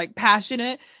getting all like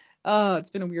passionate. It's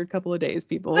been a weird couple of days,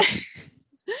 people.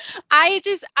 I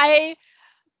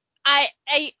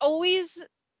always,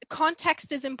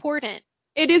 context is important.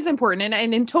 It is important,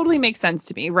 and it totally makes sense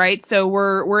to me, right? So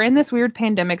we're in this weird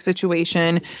pandemic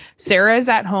situation. Sarah is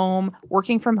at home,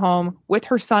 working from home, with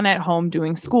her son at home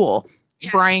doing school. Yeah.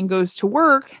 Brian goes to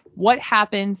work. What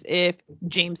happens if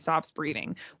James stops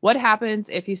breathing? What happens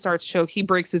if he starts choking? He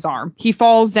breaks his arm. He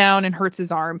falls down and hurts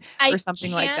his arm or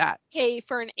something like that. Pay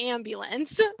for an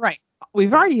ambulance. Right.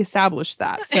 We've already established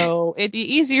that. So it'd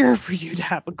be easier for you to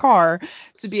have a car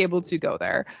to be able to go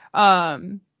there.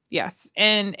 Yes.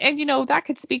 And that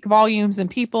could speak volumes,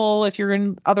 and people, if you're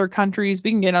in other countries,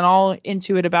 we can get all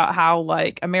into it about how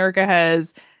like America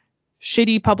has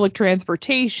shitty public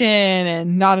transportation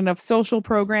and not enough social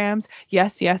programs.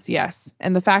 Yes.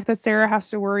 And the fact that Sarah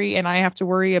has to worry and I have to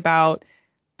worry about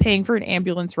paying for an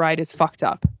ambulance ride is fucked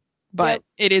up. But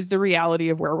It is the reality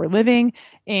of where we're living,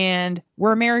 and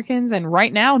we're Americans, and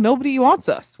right now nobody wants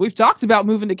us. We've talked about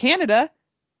moving to Canada.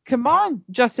 Come on,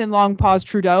 Justin Longpaws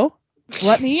Trudeau.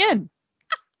 Let me in.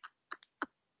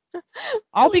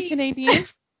 I'll be Canadian.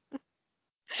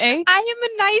 I am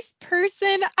a nice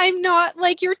person. I'm not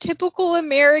like your typical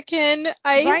American.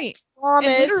 Right. Promise.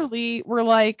 And literally, we're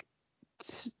like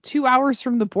 2 hours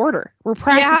from the border. We're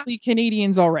practically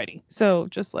Canadians already. So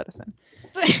just let us in.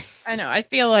 I know. I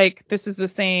feel like this is the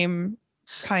same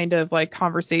kind of like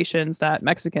conversations that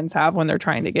Mexicans have when they're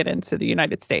trying to get into the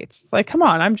United States. It's like, come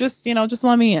on, I'm just, just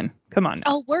let me in. Come on.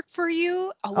 I'll work for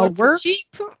you. I'll work for cheap.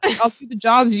 I'll do the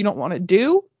jobs you don't want to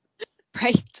do.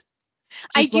 Right. Just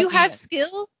I do have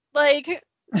skills, like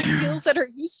skills that are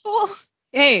useful.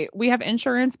 Hey, we have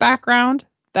insurance background.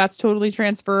 That's totally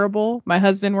transferable. My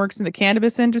husband works in the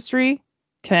cannabis industry.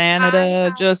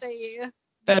 Canada just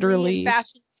federally.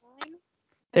 Fashion sign.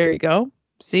 There you go.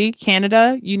 See,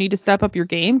 Canada, you need to step up your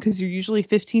game because you're usually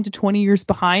 15 to 20 years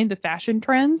behind the fashion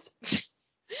trends.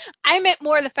 I meant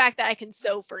more the fact that I can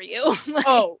sew for you.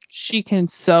 She can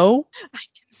sew? I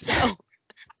can sew.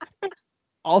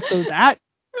 Also that.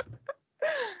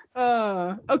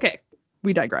 Okay,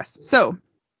 we digress. So,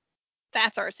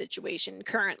 that's our situation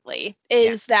currently,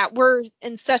 is that we're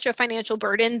in such a financial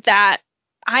burden that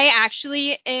I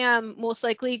actually am most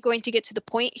likely going to get to the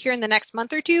point here in the next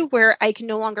month or two where I can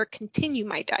no longer continue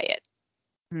my diet.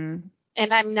 Mm.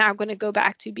 And I'm now going to go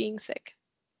back to being sick.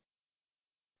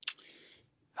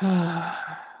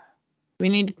 We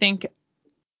need to think.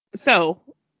 So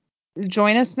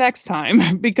join us next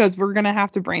time because we're going to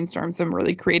have to brainstorm some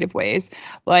really creative ways,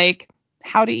 like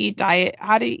how to eat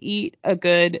a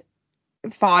good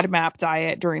FODMAP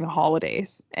diet during the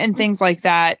holidays and things like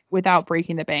that without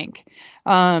breaking the bank.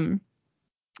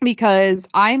 Because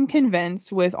I'm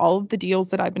convinced with all of the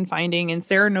deals that I've been finding, and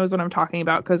Sarah knows what I'm talking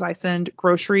about because I send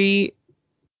grocery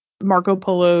Marco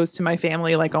Polos to my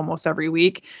family like almost every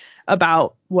week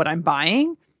about what I'm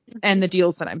buying and the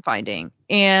deals that I'm finding.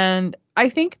 And I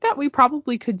think that we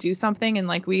probably could do something, and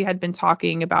like we had been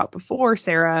talking about before,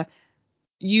 Sarah,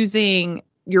 using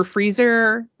your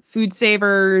freezer, food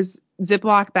savers,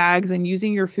 Ziploc bags, and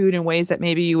using your food in ways that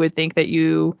maybe you would think that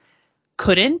you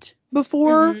couldn't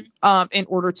before, in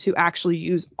order to actually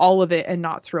use all of it and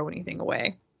not throw anything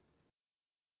away.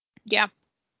 Yeah.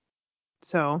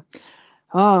 So,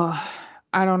 I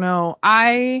don't know.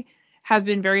 I have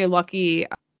been very lucky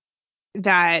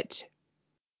that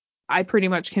I pretty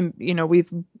much can, we've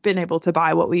been able to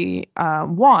buy what we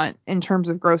want in terms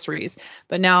of groceries.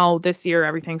 But now this year,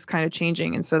 everything's kind of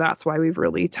changing. And so that's why we've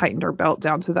really tightened our belt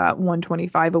down to that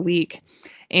 125 a week.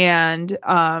 And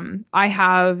I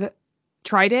have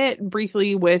tried it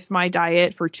briefly with my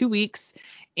diet for 2 weeks,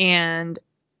 and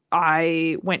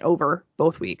I went over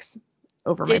both weeks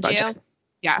over my budget. Did you?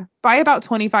 Yeah, by about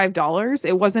 $25.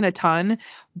 It wasn't a ton,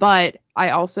 but I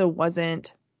also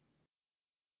wasn't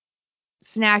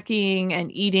snacking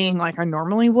and eating like I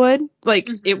normally would. Like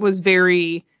it was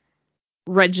very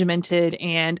regimented,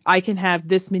 and I can have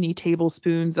this many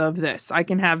tablespoons of this. I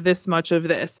can have this much of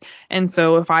this. And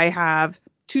so if I have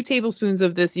 2 tablespoons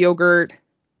of this yogurt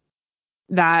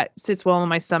that sits well in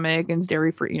my stomach and is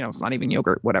dairy free, it's not even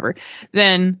yogurt, whatever,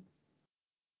 then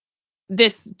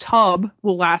this tub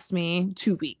will last me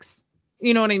 2 weeks.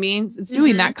 You know what I mean? It's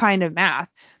doing that kind of math.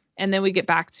 And then we get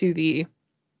back to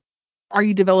are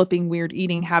you developing weird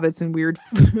eating habits and weird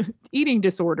eating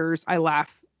disorders? I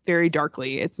laugh very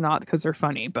darkly. It's not because they're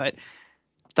funny, but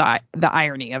the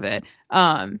irony of it.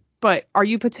 But are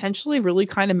you potentially really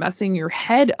kind of messing your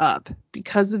head up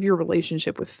because of your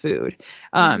relationship with food?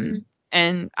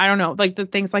 And I don't know, like the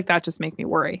things like that just make me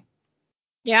worry.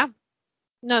 Yeah.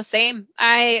 No, same.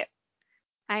 I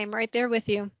am right there with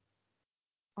you.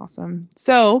 Awesome.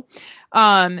 So,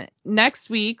 next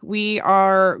week we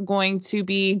are going to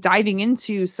be diving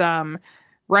into some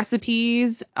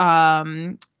recipes,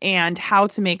 and how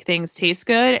to make things taste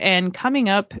good. And coming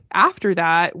up after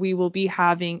that, we will be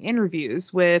having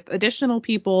interviews with additional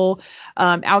people,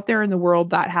 out there in the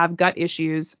world that have gut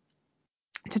issues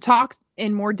to talk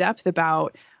in more depth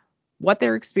about what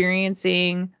they're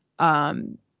experiencing,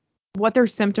 what their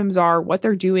symptoms are, what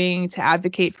they're doing to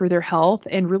advocate for their health,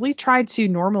 and really try to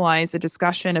normalize a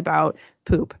discussion about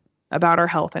poop, about our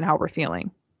health and how we're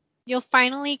feeling. You'll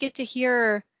finally get to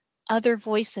hear other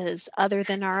voices other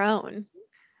than our own.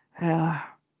 I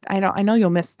know you'll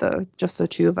miss just the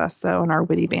two of us though, and our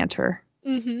witty banter.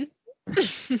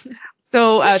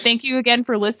 So thank you again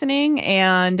for listening,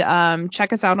 and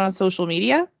check us out on social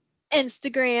media.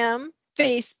 Instagram,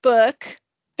 Facebook,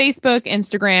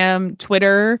 Instagram,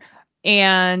 Twitter,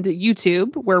 and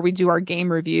YouTube, where we do our game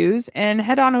reviews. And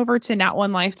head on over to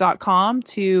nat1life.com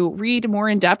to read more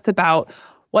in depth about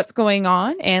what's going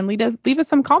on, and leave us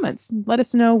some comments. Let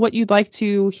us know what you'd like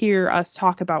to hear us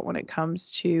talk about when it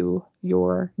comes to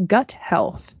your gut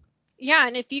health. Yeah,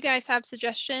 and if you guys have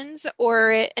suggestions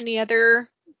or any other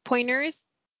pointers,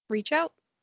 reach out.